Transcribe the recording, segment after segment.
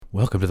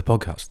Welcome to the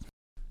podcast.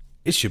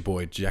 It's your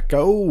boy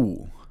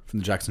Jacko from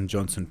the Jackson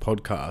Johnson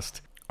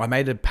podcast. I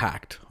made a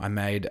pact. I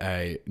made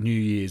a New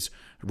Year's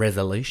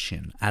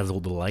resolution, as all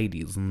the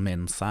ladies and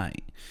men say,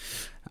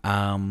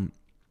 to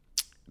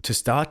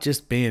start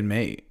just being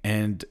me.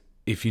 And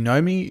if you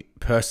know me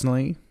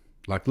personally,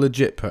 like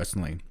legit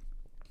personally,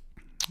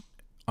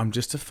 I'm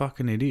just a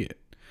fucking idiot.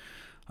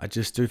 I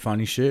just do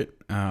funny shit.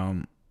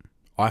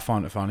 I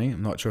find it funny.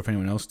 I'm not sure if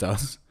anyone else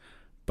does.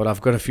 But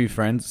I've got a few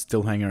friends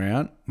still hang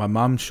around. My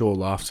mum sure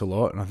laughs a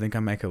lot, and I think I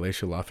make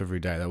Alicia laugh every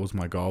day. That was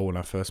my goal when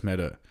I first met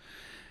her.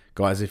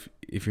 Guys, if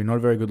you're not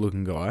a very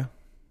good-looking guy,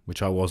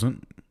 which I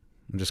wasn't,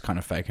 I'm just kind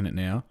of faking it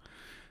now.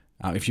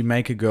 If you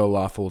make a girl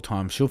laugh all the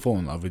time, she'll fall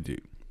in love with you.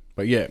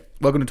 But yeah,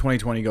 welcome to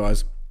 2020,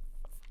 guys.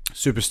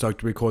 Super stoked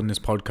to be recording this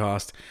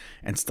podcast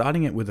and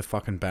starting it with a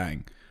fucking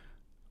bang.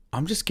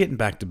 I'm just getting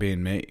back to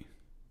being me.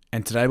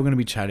 And today we're going to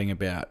be chatting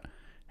about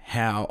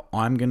how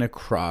I'm going to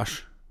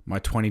crush my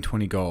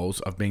 2020 goals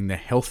of being the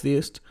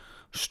healthiest,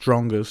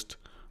 strongest,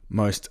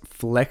 most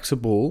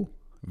flexible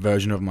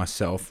version of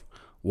myself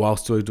while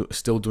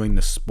still doing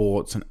the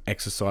sports and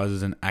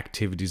exercises and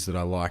activities that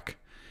I like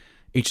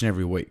each and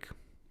every week.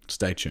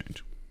 Stay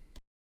tuned.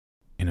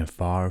 In a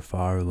far,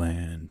 far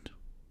land,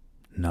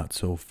 not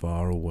so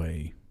far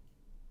away,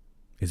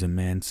 is a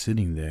man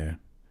sitting there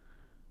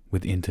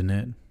with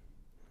internet,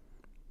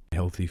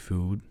 healthy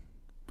food,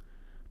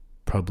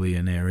 probably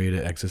an area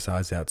to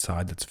exercise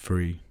outside that's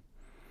free.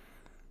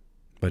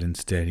 But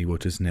instead he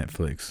watches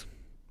Netflix,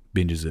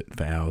 binges it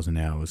for hours and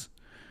hours,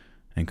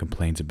 and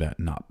complains about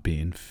not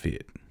being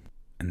fit.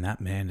 And that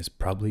man is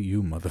probably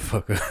you,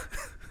 motherfucker.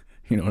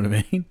 You know what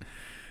I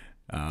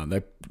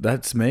mean?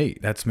 That's me.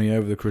 That's me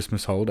over the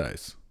Christmas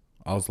holidays.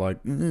 I was like,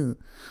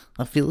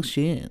 I feel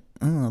shit.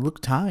 I look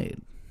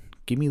tired.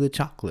 Give me the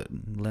chocolate.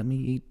 Let me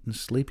eat and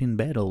sleep in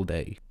bed all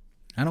day.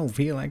 I don't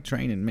feel like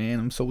training, man.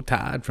 I'm so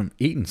tired from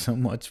eating so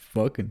much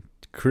fucking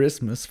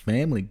Christmas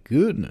family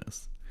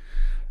goodness.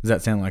 Does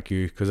that sound like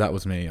you? Because that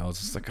was me. I was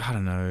just like, I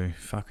don't know,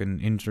 fucking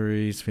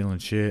injuries, feeling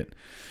shit.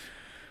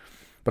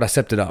 But I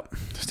stepped it up,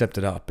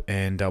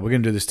 and we're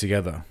going to do this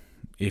together.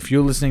 If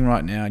you're listening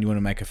right now and you want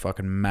to make a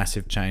fucking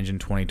massive change in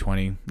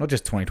 2020, not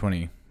just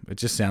 2020, it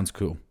just sounds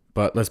cool.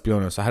 But let's be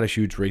honest, I had a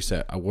huge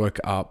reset. I woke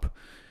up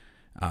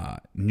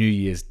New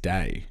Year's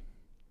Day,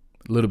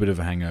 a little bit of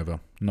a hangover,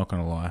 not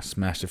going to lie.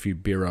 Smashed a few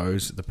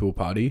beeros at the pool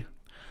party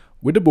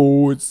with the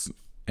boys.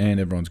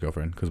 And everyone's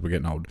girlfriend, because we're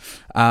getting old.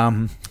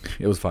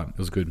 It was fun. It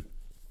was good.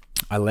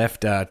 I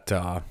left at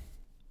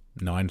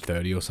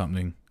 9:30 or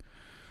something.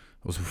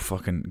 I was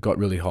got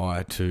really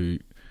high to...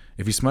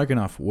 If you smoke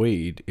enough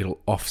weed,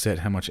 it'll offset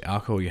how much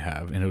alcohol you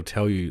have. And it'll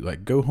tell you,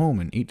 like, go home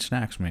and eat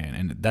snacks, man.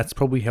 And that's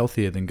probably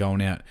healthier than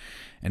going out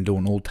and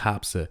doing all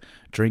types of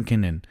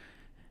drinking and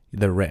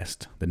the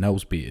rest. The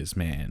nose beers,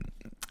 man.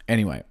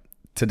 Anyway,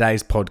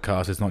 today's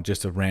podcast is not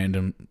just a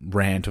random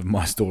rant of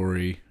my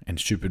story and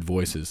stupid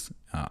voices.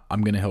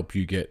 I'm going to help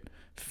you get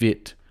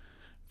fit,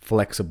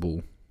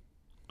 flexible,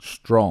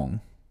 strong,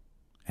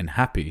 and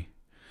happy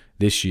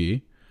this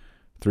year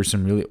through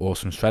some really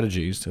awesome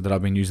strategies that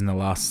I've been using the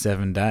last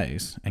 7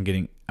 days and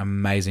getting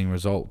amazing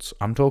results.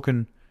 I'm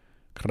talking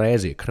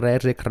crazy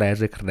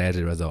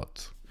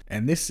results.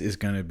 And this is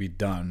going to be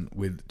done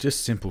with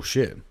just simple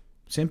shit.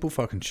 Simple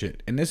fucking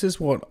shit. And this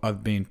is what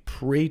I've been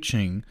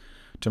preaching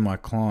to my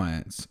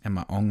clients and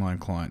my online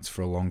clients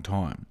for a long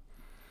time.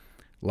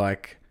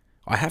 Like,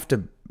 I have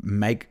to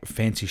make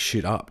fancy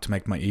shit up to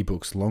make my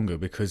ebooks longer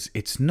because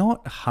it's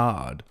not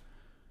hard.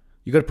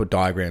 You got to put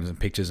diagrams and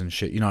pictures and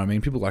shit. You know what I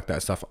mean? People like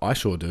that stuff. I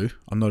sure do.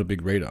 I'm not a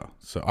big reader,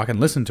 so I can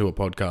listen to a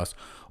podcast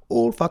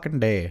all fucking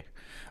day.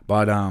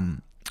 But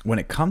when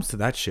it comes to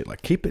that shit,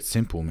 like, keep it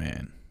simple,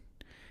 man.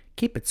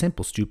 Keep it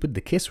simple, stupid.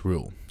 The KISS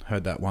rule.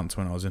 Heard that once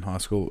when I was in high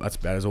school. That's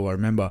about as all I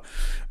remember.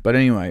 But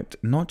anyway,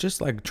 not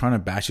just like trying to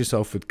bash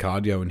yourself with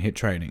cardio and HIIT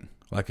training.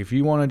 Like, if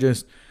you want to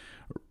just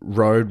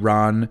road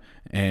run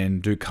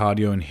and do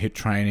cardio and HIIT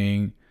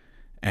training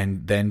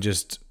and then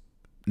just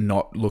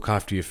not look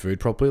after your food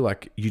properly,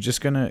 like,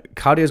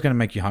 cardio is going to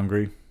make you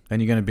hungry. Then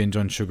you're going to binge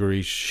on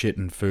sugary shit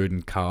and food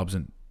and carbs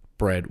and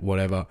bread,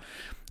 whatever.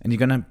 And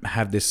you're going to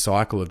have this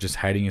cycle of just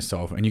hating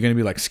yourself, and you're going to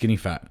be like skinny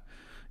fat.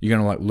 You're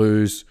going to like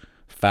lose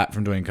fat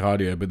from doing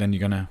cardio, but then you're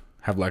going to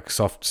have like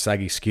soft,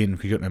 saggy skin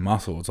because you got no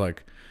muscle. It's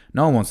like,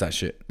 no one wants that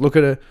shit. Look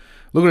at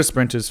a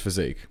sprinter's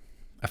physique.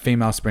 A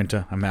female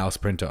sprinter, a male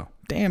sprinter.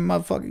 Damn,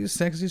 motherfucker, you're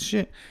sexy as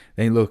shit.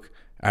 Then you look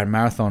at a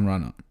marathon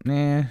runner.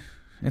 Nah,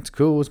 it's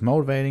cool. It's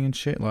motivating and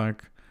shit.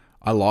 Like,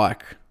 I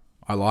like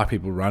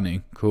people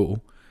running.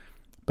 Cool.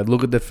 But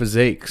look at the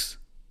physiques.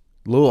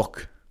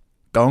 Look.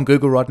 Go on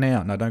Google right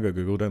now. No, don't go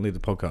Google. Don't leave the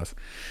podcast.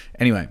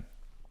 Anyway,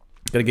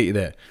 gotta get you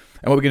there.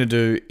 And what we're going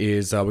to do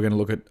is we're going to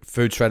look at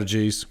food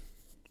strategies,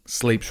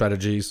 sleep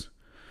strategies,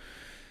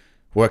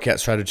 workout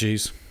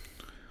strategies,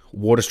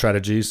 water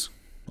strategies.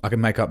 I can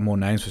make up more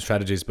names for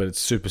strategies, but it's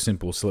super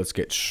simple. So let's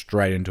get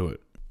straight into it.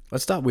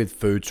 Let's start with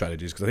food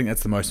strategies because I think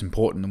that's the most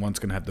important and one's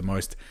going to have the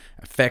most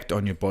effect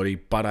on your body.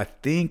 But I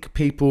think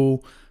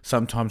people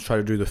sometimes try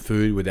to do the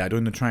food without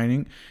doing the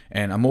training,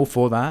 and I'm all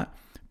for that.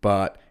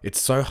 But it's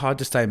so hard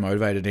to stay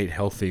motivated and eat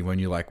healthy when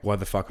you're like, why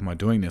the fuck am I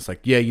doing this?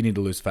 Like, yeah, you need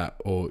to lose fat,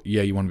 or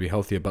yeah, you want to be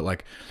healthier, but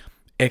like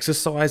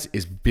exercise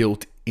is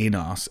built in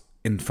us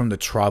from the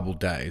tribal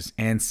days.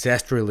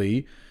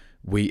 Ancestrally,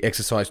 we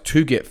exercise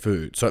to get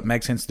food. So it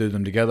makes sense to do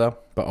them together,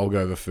 but I'll go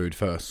over food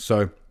first.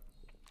 So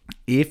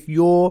if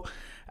you're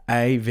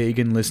a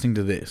vegan listening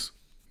to this,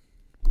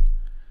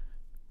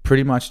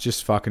 pretty much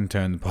just fucking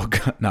turn the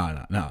podcast.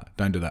 No,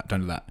 don't do that.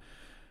 Don't do that.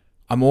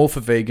 I'm all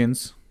for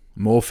vegans.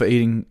 I'm all for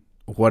eating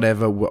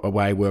whatever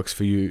way works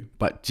for you.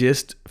 But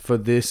just for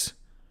this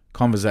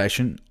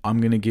conversation, I'm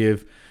going to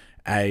give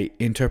a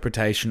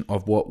interpretation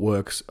of what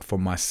works for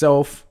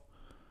myself,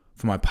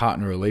 for my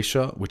partner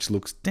Alicia, which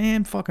looks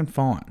damn fucking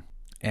fine.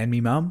 And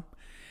me mum,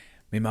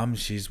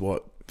 she's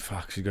what?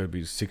 Fuck, she's got to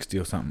be 60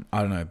 or something.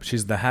 I don't know. But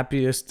she's the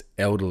happiest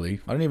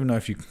elderly. I don't even know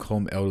if you can call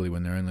them elderly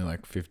when they're only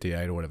like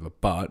 58 or whatever.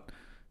 But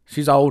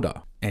she's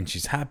older and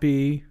she's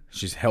happy.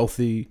 She's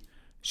healthy.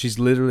 She's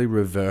literally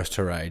reversed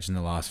her age in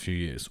the last few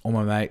years. All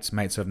my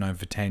mates I've known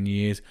for 10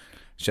 years.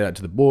 Shout out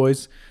to the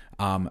boys.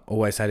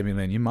 Always say to me,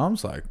 man, your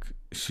mum's like,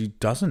 she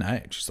doesn't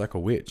age. She's like a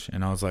witch.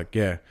 And I was like,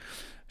 yeah.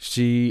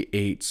 She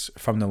eats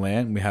from the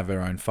land. We have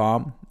our own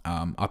farm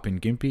up in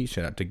Gympie.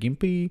 Shout out to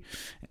Gympie.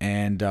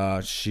 And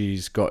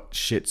she's got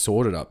shit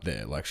sorted up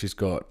there. Like she's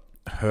got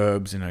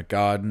herbs in her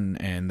garden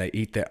and they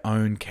eat their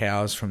own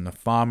cows from the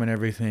farm and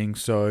everything.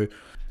 So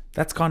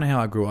that's kind of how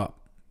I grew up.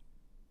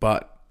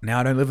 But now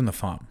I don't live on the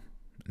farm.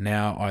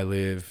 Now I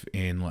live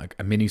in like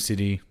a mini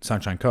city,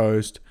 Sunshine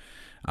Coast,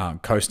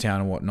 Coast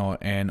Town and whatnot.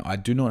 And I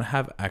do not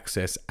have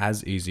access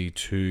as easy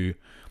to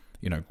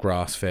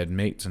grass-fed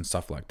meats and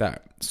stuff like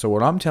that. So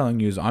what I'm telling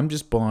you is I'm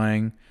just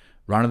buying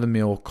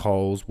run-of-the-mill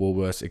Coles,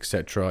 Woolworths,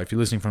 etc. If you're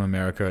listening from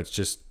America, it's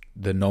just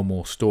the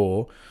normal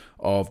store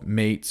of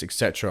meats,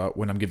 etc.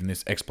 when I'm giving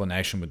this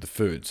explanation with the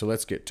food. So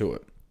let's get to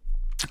it.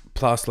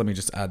 Plus, let me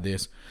just add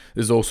this.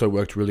 This has also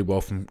worked really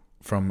well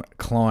from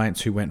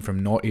clients who went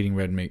from not eating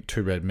red meat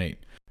to red meat.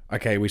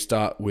 Okay, we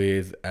start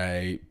with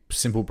a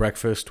simple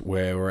breakfast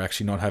where we're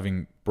actually not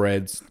having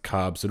breads,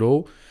 carbs at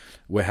all.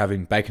 We're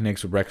having bacon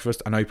eggs for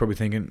breakfast. I know you're probably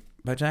thinking,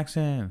 but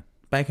Jackson,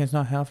 bacon's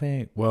not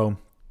healthy. Well,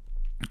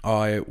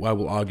 I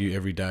will argue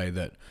every day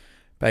that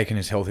bacon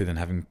is healthier than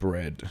having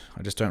bread.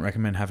 I just don't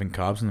recommend having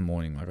carbs in the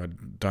morning. Like, I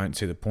don't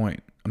see the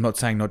point. I'm not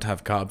saying not to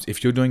have carbs.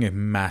 If you're doing a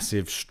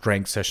massive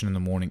strength session in the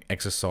morning,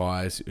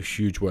 exercise, a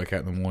huge workout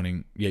in the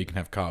morning, yeah, you can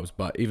have carbs.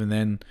 But even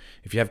then,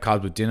 if you have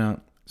carbs with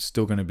dinner, it's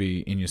still going to be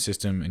in your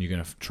system and you're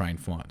going to train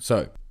fine.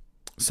 So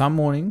some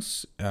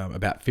mornings,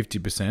 about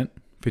 50%,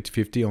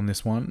 50-50 on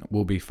this one,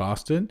 will be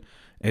fasted.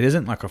 It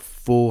isn't like a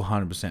full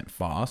 100%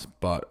 fast,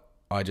 but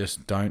I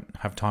just don't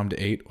have time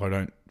to eat or I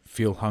don't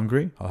feel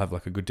hungry. I'll have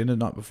like a good dinner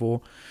the night before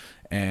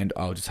and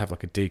I'll just have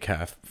like a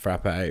decaf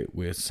frappe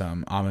with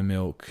some almond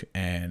milk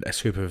and a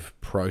scoop of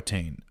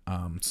protein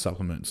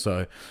supplement.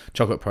 So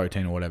chocolate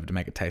protein or whatever to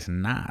make it taste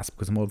nice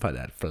because I'm all about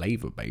that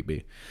flavor,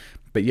 baby.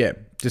 But yeah,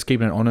 just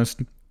keeping it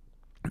honest.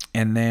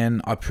 And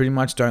then I pretty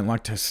much don't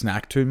like to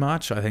snack too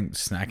much. I think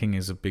snacking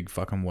is a big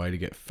fucking way to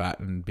get fat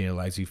and be a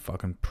lazy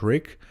fucking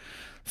prick.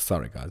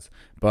 Sorry, guys.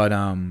 But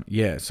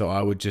yeah, so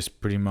I would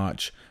just pretty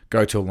much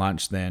go till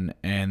lunch then.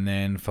 And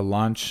then for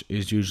lunch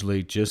is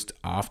usually just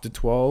after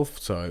 12.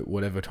 So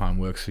whatever time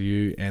works for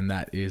you. And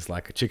that is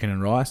like a chicken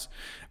and rice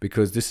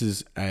because this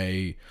is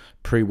a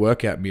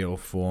pre-workout meal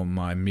for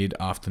my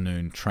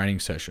mid-afternoon training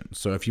session.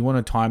 So if you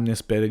want to time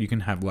this better, you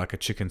can have like a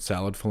chicken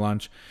salad for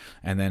lunch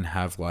and then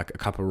have like a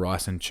cup of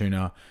rice and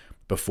tuna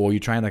before you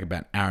train, like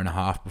about an hour and a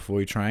half before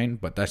you train.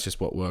 But that's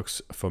just what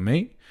works for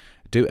me.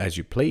 Do as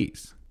you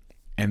please.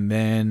 And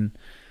then,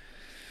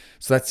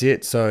 so that's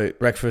it. So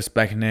breakfast,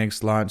 bacon,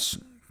 eggs, lunch,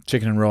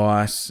 chicken and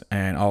rice,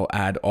 and I'll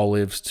add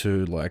olives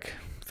to like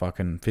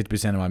fucking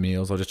 50% of my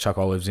meals. I'll just chuck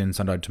olives in,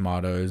 sun-dried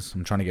tomatoes.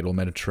 I'm trying to get all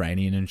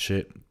Mediterranean and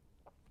shit.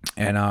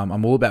 And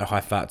I'm all about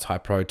high fats, high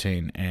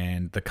protein,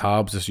 and the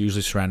carbs is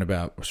usually surrounding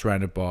my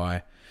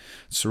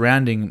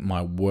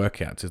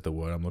workouts is the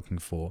word I'm looking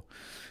for.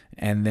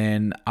 And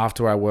then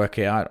after I work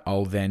out,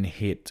 I'll then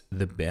hit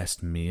the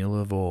best meal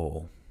of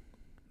all,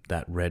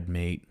 that red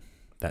meat.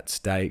 That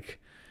steak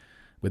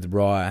with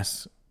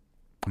rice.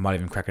 I might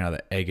even crack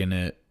another egg in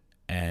it.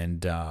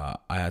 And I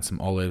add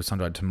some olives,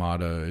 sun-dried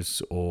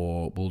tomatoes,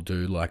 or we'll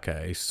do like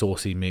a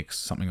saucy mix,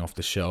 something off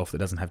the shelf that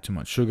doesn't have too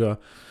much sugar. I'll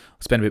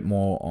spend a bit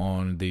more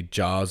on the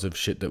jars of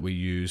shit that we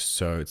use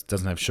so it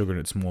doesn't have sugar and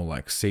it's more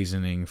like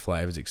seasoning,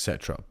 flavors,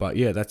 etc. But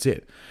yeah, that's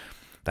it.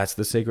 That's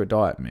the secret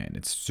diet, man.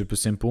 It's super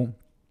simple.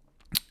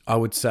 I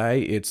would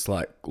say it's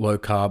like low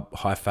carb,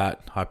 high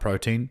fat, high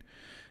protein.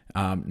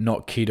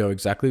 Not keto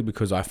exactly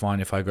because I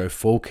find if I go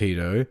full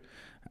keto,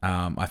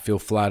 I feel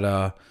flatter,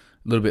 a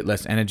little bit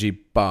less energy.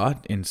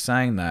 But in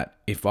saying that,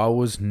 if I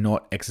wasn't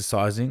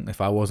exercising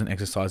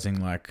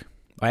like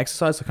I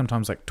exercise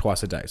sometimes like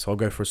twice a day. So I'll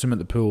go for a swim at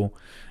the pool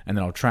and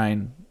then I'll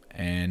train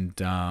and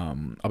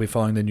I'll be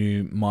following the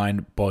new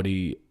Mind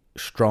Body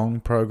Strong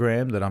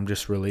program that I'm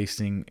just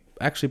releasing.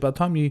 Actually, by the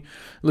time you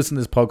listen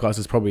to this podcast,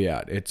 it's probably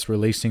out. It's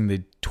releasing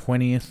the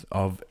 20th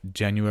of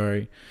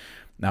January.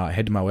 Now,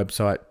 head to my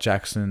website,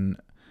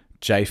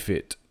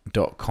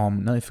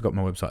 jacksonjfit.com. No, I forgot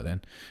my website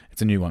then.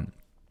 It's a new one.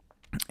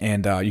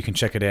 And you can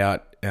check it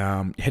out.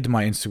 Head to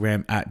my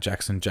Instagram at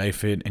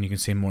jacksonjfit and you can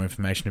see more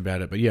information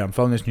about it. But yeah, I'm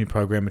following this new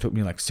program. It took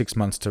me like 6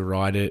 months to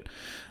write it.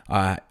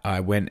 I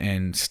went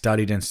and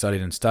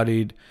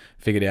studied,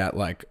 figured out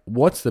like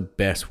what's the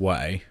best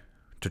way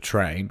to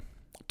train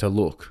to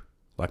look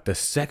like the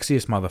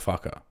sexiest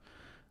motherfucker.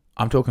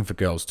 I'm talking for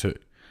girls too.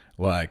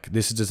 Like,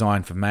 this is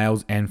designed for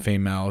males and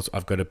females.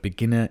 I've got a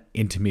beginner,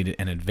 intermediate,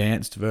 and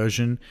advanced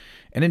version.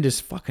 And it is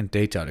fucking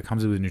detailed. It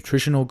comes with a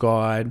nutritional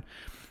guide.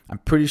 I'm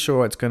pretty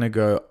sure it's going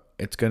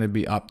to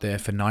be up there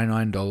for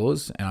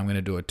 $99. And I'm going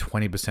to do a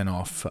 20%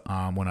 off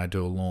when I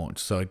do a launch.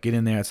 So get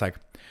in there. It's like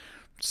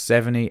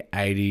 70,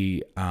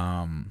 80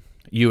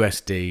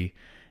 USD.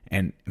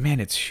 And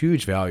man, it's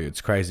huge value.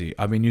 It's crazy.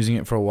 I've been using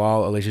it for a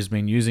while. Alicia's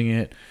been using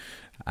it.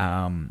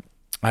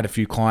 I had a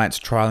few clients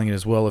trialing it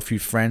as well, a few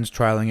friends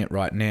trialing it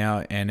right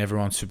now, and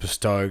everyone's super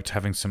stoked,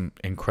 having some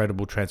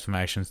incredible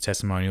transformations,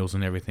 testimonials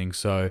and everything.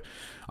 So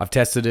I've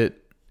tested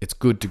it. It's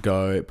good to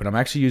go, but I'm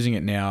actually using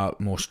it now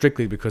more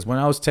strictly because when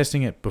I was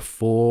testing it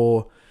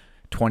before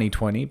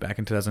 2020, back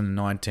in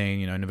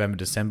 2019, November,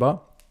 December,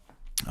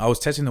 I was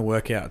testing the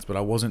workouts, but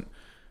I wasn't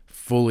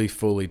fully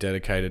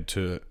dedicated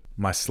to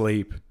my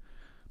sleep,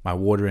 my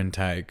water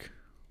intake,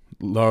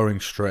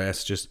 lowering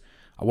stress,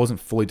 I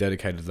wasn't fully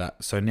dedicated to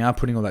that. So now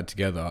putting all that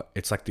together,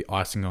 it's like the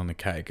icing on the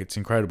cake. It's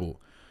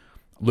incredible.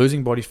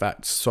 Losing body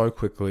fat so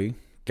quickly,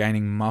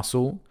 gaining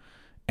muscle,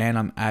 and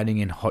I'm adding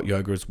in hot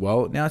yoga as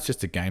well. Now it's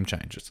just a game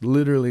changer. It's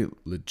literally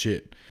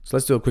legit. So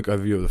let's do a quick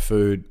overview of the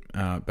food.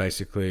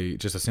 Basically,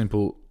 just a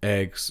simple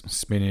eggs,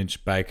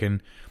 spinach,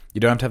 bacon. You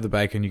don't have to have the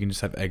bacon. You can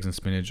just have eggs and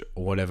spinach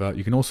or whatever.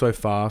 You can also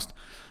fast.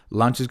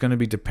 Lunch is going to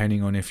be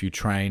depending on if you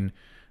train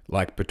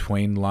like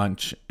between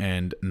lunch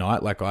and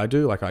night like I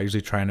do. Like I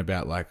usually train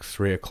about like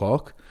 3 or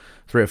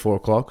 4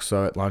 o'clock.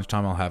 So at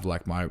lunchtime I'll have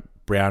like my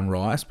brown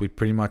rice. We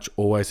pretty much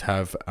always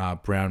have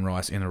brown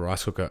rice in a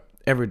rice cooker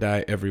every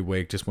day, every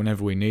week, just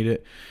whenever we need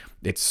it.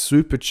 It's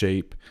super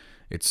cheap.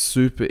 It's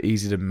super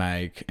easy to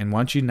make. And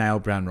once you nail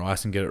brown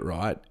rice and get it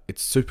right,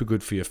 it's super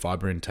good for your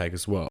fiber intake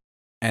as well.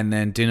 And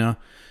then dinner,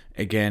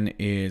 again,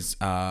 is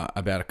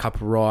about a cup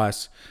of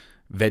rice.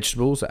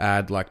 Vegetables,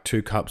 add like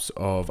 2 cups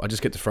of, I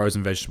just get the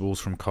frozen vegetables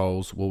from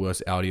Coles,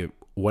 Woolworths, Aldi,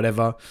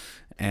 whatever,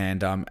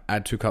 and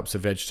add 2 cups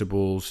of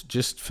vegetables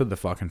just for the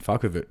fucking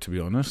fuck of it, to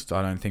be honest.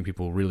 I don't think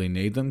people really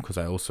need them because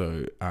I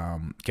also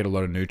get a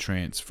lot of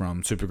nutrients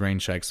from Super Green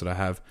shakes that I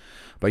have.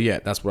 But yeah,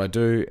 that's what I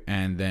do.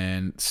 And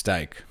then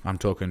steak, I'm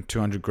talking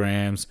 200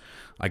 grams.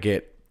 I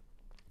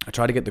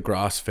try to get the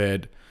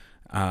grass-fed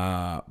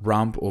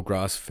rump or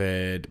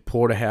grass-fed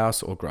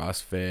porterhouse or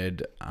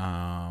grass-fed,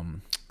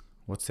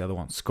 what's the other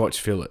one? Scotch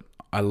fillet.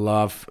 I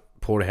love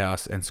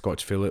porterhouse and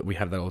Scotch fillet. We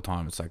have that all the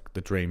time. It's like the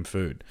dream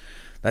food.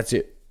 That's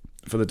it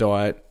for the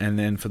diet. And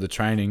then for the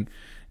training,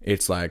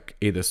 it's like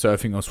either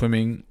surfing or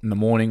swimming. In the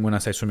morning, when I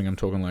say swimming, I'm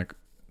talking like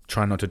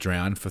try not to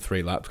drown for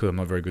 3 laps because I'm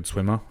not a very good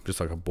swimmer,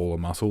 just like a ball of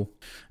muscle.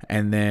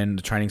 And then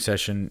the training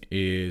session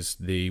is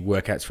the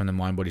workouts from the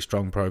Mind Body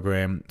Strong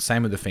program.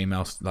 Same with the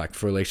females. Like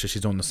for Alicia,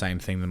 she's doing the same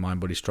thing, the Mind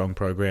Body Strong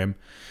program.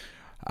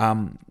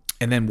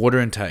 And then water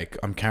intake.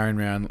 I'm carrying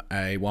around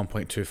a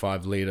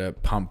 1.25 litre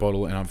pump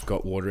bottle and I've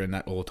got water in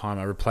that all the time.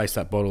 I replace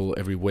that bottle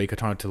every week. I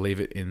try not to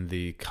leave it in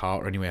the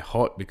car or anywhere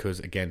hot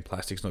because, again,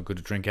 plastic's not good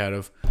to drink out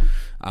of.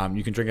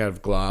 You can drink out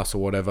of glass or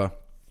whatever.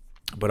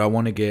 But I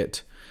want to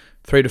get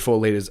 3 to 4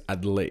 litres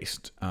at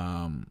least,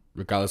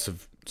 regardless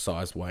of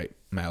size, weight,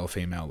 male or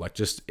female. Like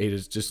just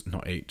drink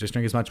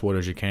as much water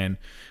as you can.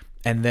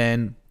 And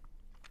then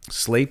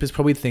sleep is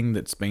probably the thing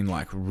that's been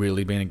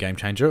a game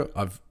changer.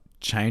 I've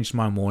changed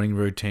my morning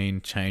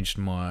routine, changed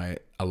my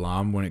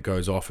alarm when it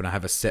goes off, and I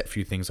have a set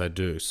few things I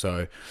do.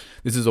 So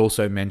this is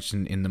also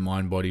mentioned in the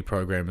Mind Body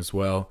program as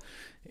well.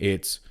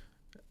 It's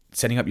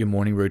setting up your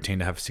morning routine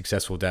to have a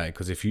successful day,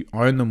 because if you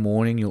own the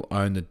morning, you'll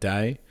own the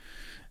day.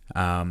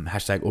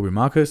 Hashtag Aubrey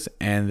Marcus.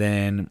 And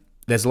then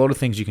there's a lot of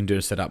things you can do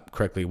to set up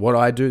correctly. What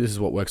I do, this is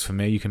what works for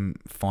me. You can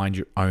find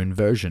your own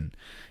version.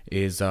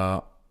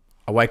 I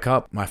wake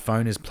up, my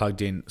phone is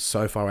plugged in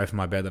so far away from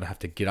my bed that I have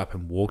to get up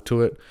and walk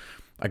to it.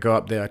 I go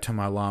up there, I turn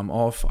my alarm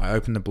off, I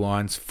open the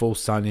blinds, full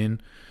sun in,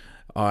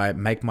 I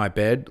make my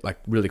bed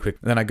really quick.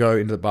 Then I go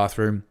into the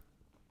bathroom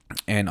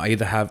and I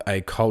either have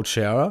a cold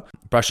shower,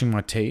 brushing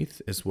my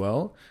teeth as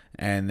well,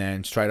 and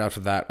then straight after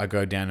that I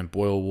go down and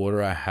boil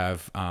water. I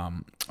have a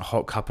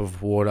hot cup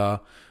of water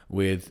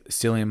with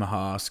psyllium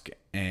husk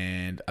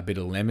and a bit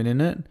of lemon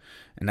in it,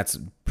 and that's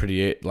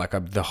pretty it.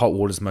 The hot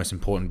water is the most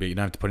important bit. You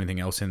don't have to put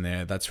anything else in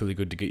there. That's really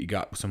good to get your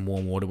gut with some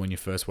warm water when you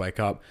first wake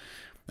up.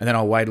 And then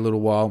I'll wait a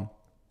little while,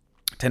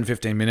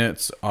 10-15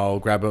 minutes, I'll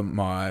grab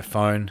my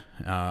phone,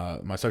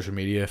 my social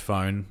media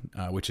phone,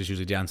 which is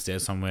usually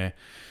downstairs somewhere.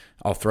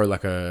 I'll throw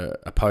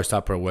a post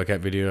up or a workout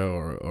video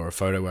or a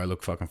photo where I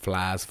look fucking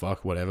fly as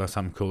fuck, whatever,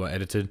 something cool I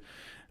edited.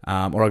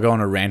 Or I'll go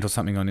on a rant or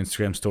something on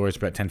Instagram stories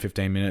for about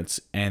 10-15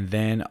 minutes, and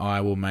then I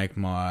will make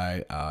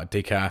my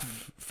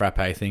decaf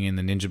frappe thing in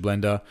the Ninja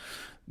blender.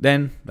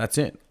 then that's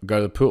it. Go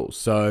to the pool.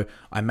 So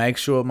I make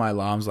sure my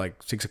alarm's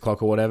like 6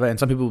 o'clock or whatever. And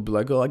some people will be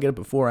like, oh, I get up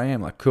at 4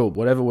 a.m. Like, cool,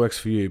 whatever works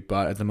for you.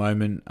 But at the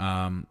moment,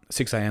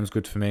 6 a.m. is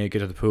good for me. Get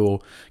to the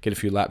pool, get a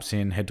few laps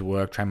in, head to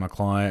work, train my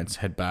clients,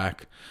 head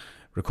back,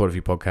 record a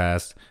few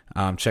podcasts,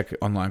 check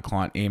online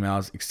client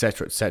emails,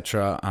 etc.,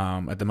 etc.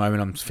 At the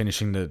moment, I'm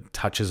finishing the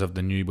touches of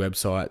the new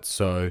website.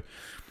 So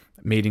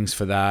meetings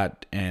for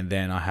that. And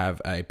then I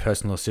have a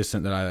personal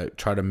assistant that I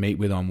try to meet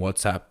with on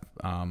WhatsApp,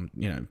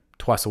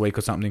 twice a week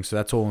or something. So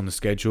that's all on the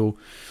schedule.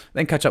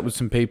 Then catch up with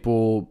some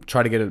people,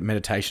 try to get a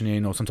meditation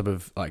in or some type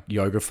of like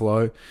yoga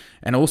flow.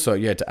 And also,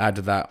 to add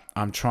to that,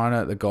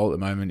 the goal at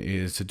the moment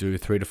is to do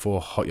 3 to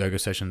 4 hot yoga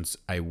sessions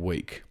a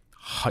week.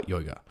 Hot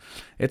yoga.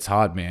 It's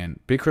hard, man.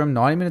 Bikram,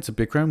 90 minutes of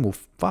Bikram will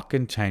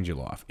fucking change your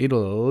life.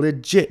 It'll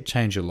legit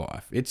change your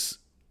life. It's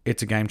a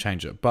game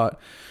changer. But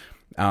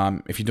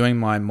if you're doing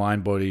my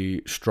Mind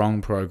Body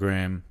Strong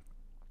program,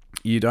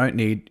 you don't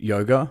need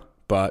yoga,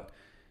 but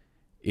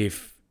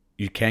if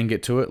you can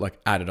get to it, like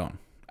add it on.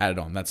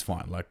 That's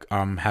fine. Like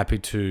I'm happy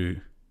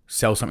to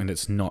sell something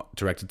that's not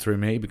directed through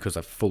me because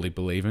I fully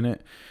believe in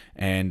it.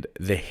 And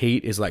the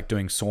heat is like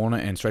doing sauna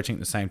and stretching at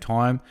the same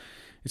time.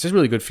 It's just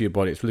really good for your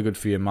body. It's really good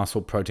for your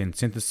muscle protein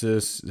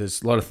synthesis.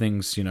 There's a lot of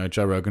things,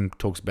 Joe Rogan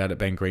talks about it,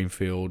 Ben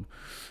Greenfield.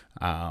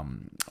 I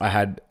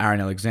had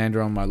Aaron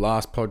Alexander on my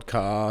last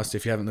podcast.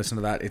 If you haven't listened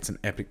to that, it's an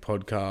epic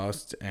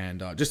podcast.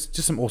 And just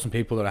some awesome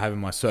people that I have in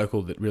my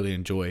circle that really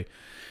enjoy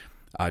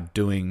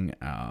doing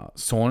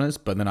saunas,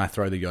 but then I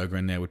throw the yoga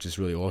in there, which is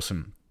really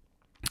awesome.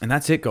 And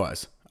that's it,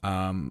 guys.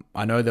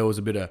 I know there was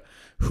a bit of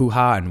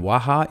hoo-ha and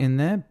wah-ha in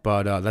there,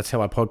 but that's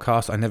how I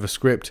podcast. I never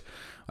script.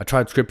 I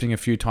tried scripting a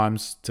few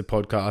times to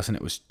podcast, and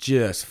it was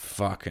just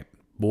fucking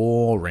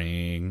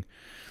boring.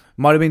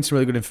 Might have been some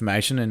really good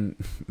information, and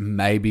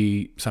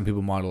maybe some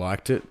people might have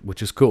liked it,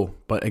 which is cool.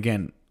 But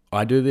again,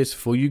 I do this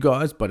for you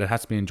guys, but it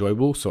has to be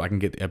enjoyable so I can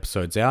get the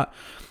episodes out.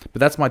 But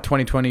that's my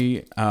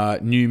 2020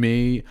 new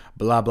me,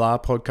 blah, blah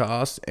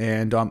podcast.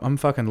 And I'm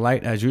fucking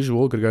late as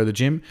usual. Got to go to the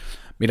gym,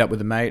 meet up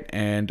with a mate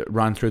and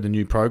run through the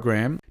new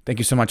program. Thank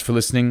you so much for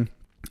listening.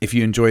 If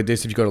you enjoyed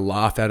this, if you got a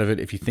laugh out of it,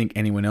 if you think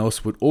anyone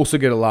else would also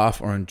get a laugh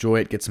or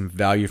enjoy it, get some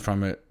value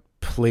from it,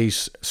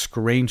 please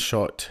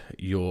screenshot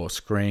your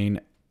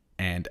screen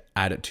and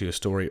add it to your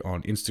story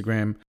on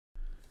Instagram.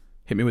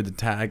 Hit me with the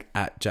tag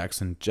at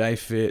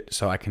JacksonJFit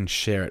so I can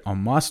share it on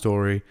my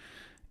story.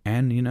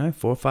 And, 4,000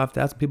 or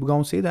 5,000 people go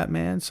and see that,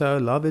 man. So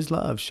love is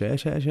love.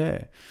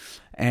 Share.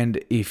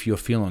 And if you're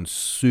feeling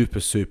super,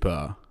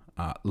 super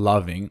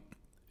loving,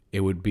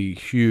 it would be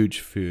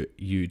huge for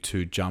you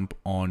to jump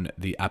on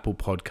the Apple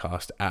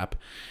Podcast app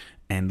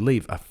and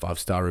leave a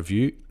 5-star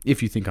review.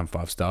 If you think I'm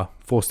 5-star,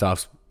 4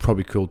 stars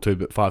probably cool too,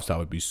 but 5-star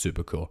would be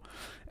super cool.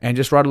 And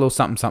just write a little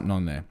something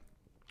on there.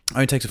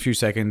 Only takes a few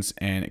seconds,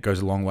 and it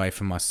goes a long way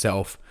for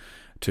myself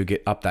to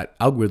get up that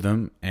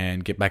algorithm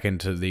and get back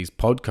into these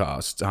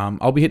podcasts.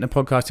 I'll be hitting a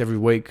podcast every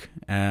week.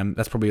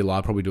 That's probably a lie.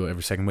 I'll probably do it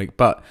every second week,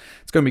 but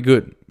it's going to be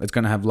good. It's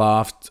going to have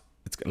laughs.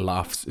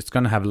 It's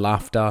going to have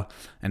laughter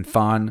and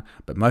fun,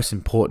 but most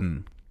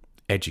important,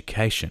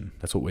 education.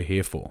 That's what we're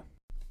here for.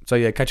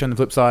 So catch you on the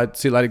flip side.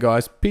 See you later,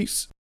 guys.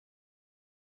 Peace.